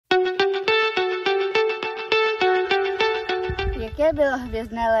Jaké bylo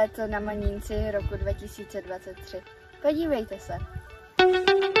hvězdné léto na Monínci roku 2023? Podívejte se.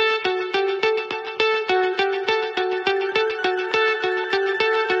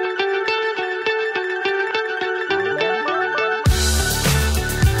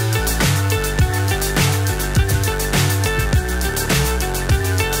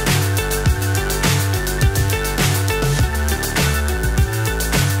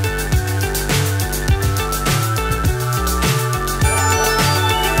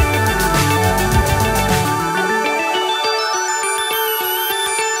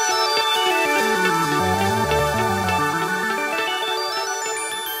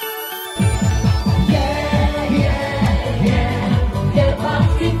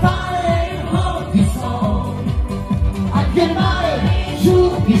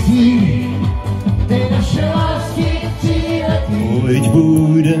 Pojď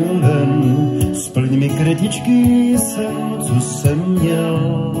půjdem ven, splň mi kratičký sen, co jsem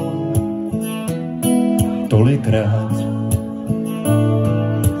měl tolikrát.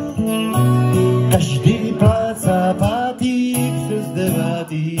 Každý plácá pátý přes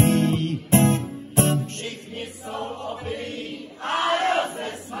devátý. Všichni jsou opilí a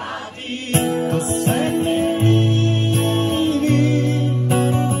rozesmátý. To se mi líbí,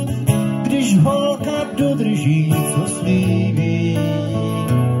 když holka dodrží, co slíbí.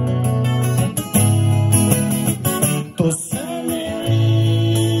 To se mi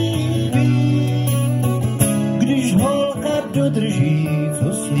líbí, když holka dodrží,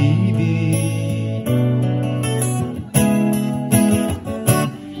 co slíbí.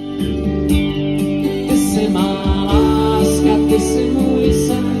 Ty jsi má láska, ty jsi můj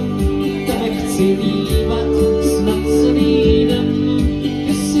sen, tebe chci líbat snad celý den.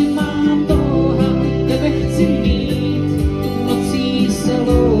 Ty jsi má touha, tebe chci mít, nocí se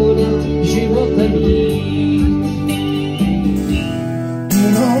loudat, životem jít.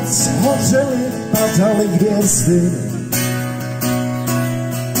 Noc hořely, padaly hvězdy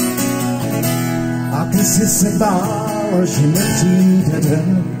a ty jsi se bál, že nepřijde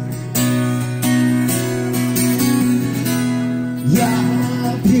den. Já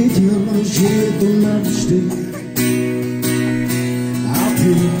věděl, že je to navždy a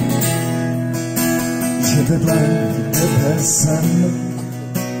ty, že vedle tebe jsem.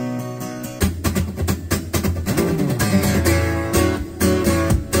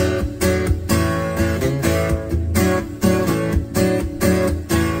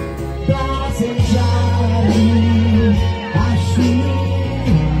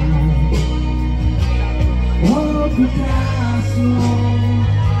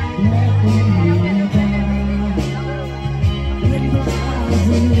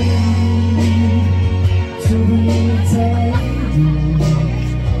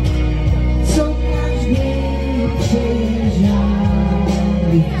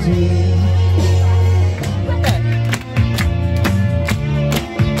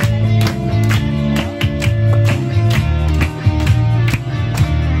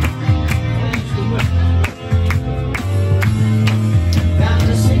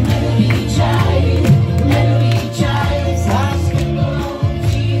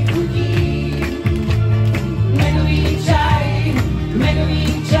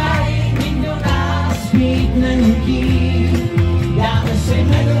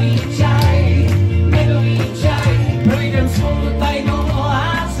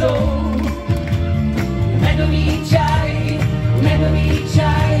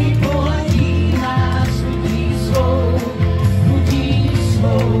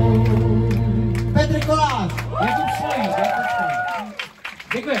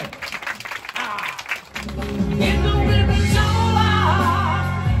 Děkuji.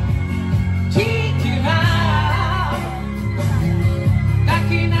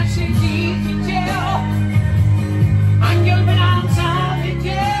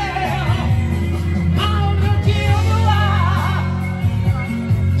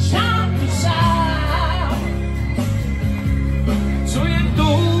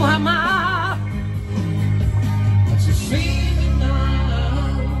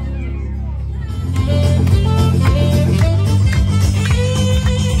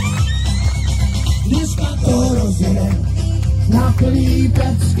 Na plný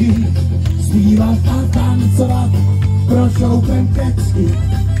pecky, zpívat a tancovat, prošoupem kecky.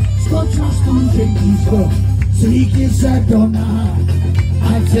 Skoč na stůženíčko, slíkni se do nás,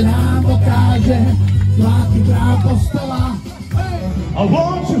 ať se nám ukáže zvláky práv postela. I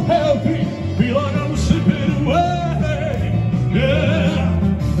want to help you, feel like I'm slipping away, yeah.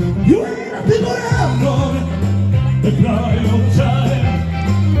 You ain't a big one, the cry of time.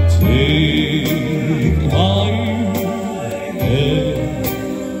 Take my hand.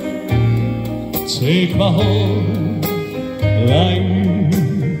 my whole life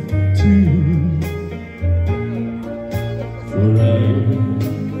too.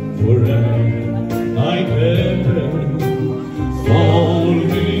 Forever, I never falling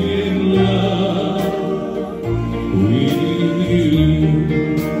in love with you.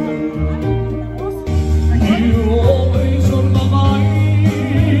 You always on my mind.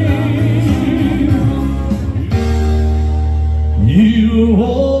 You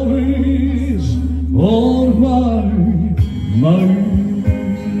always on my mind.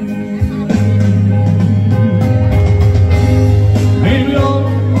 Maybe I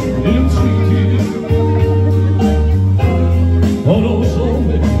didn't treat you all those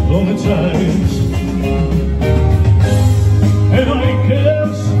lonely times, and I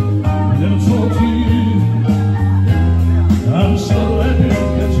guess I never told you I'm so happy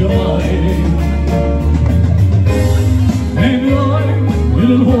that you're mine. Maybe I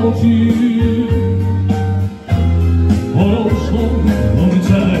didn't hold you all those lonely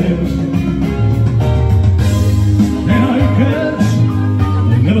times, and I guess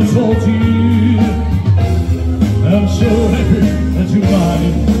I never told you